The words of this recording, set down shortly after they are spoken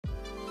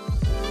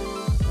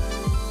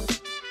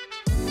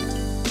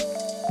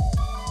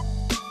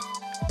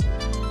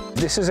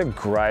This is a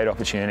great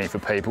opportunity for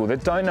people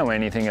that don't know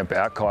anything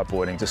about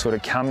kiteboarding to sort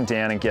of come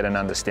down and get an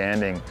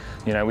understanding.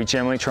 You know, we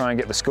generally try and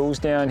get the schools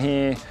down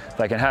here,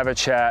 they can have a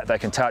chat, they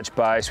can touch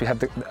base, we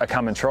have a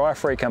come and try,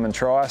 free come and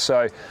try,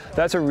 so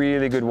that's a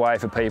really good way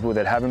for people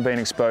that haven't been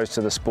exposed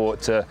to the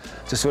sport to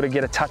sort of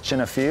get a touch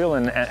and a feel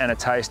and a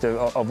taste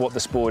of what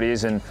the sport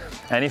is and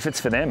if it's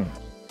for them.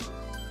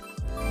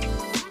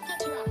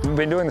 We've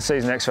been doing the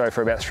Season Expo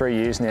for about 3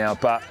 years now,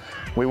 but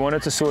we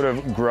wanted to sort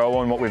of grow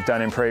on what we've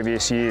done in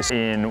previous years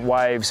in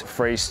waves,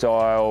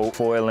 freestyle,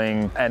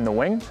 foiling and the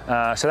wing.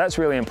 So that's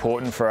really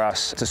important for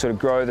us to sort of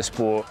grow the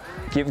sport,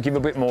 give a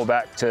bit more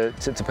back to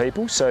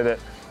people so that,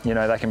 you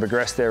know, they can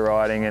progress their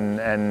riding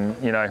and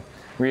you know,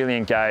 really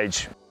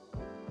engage.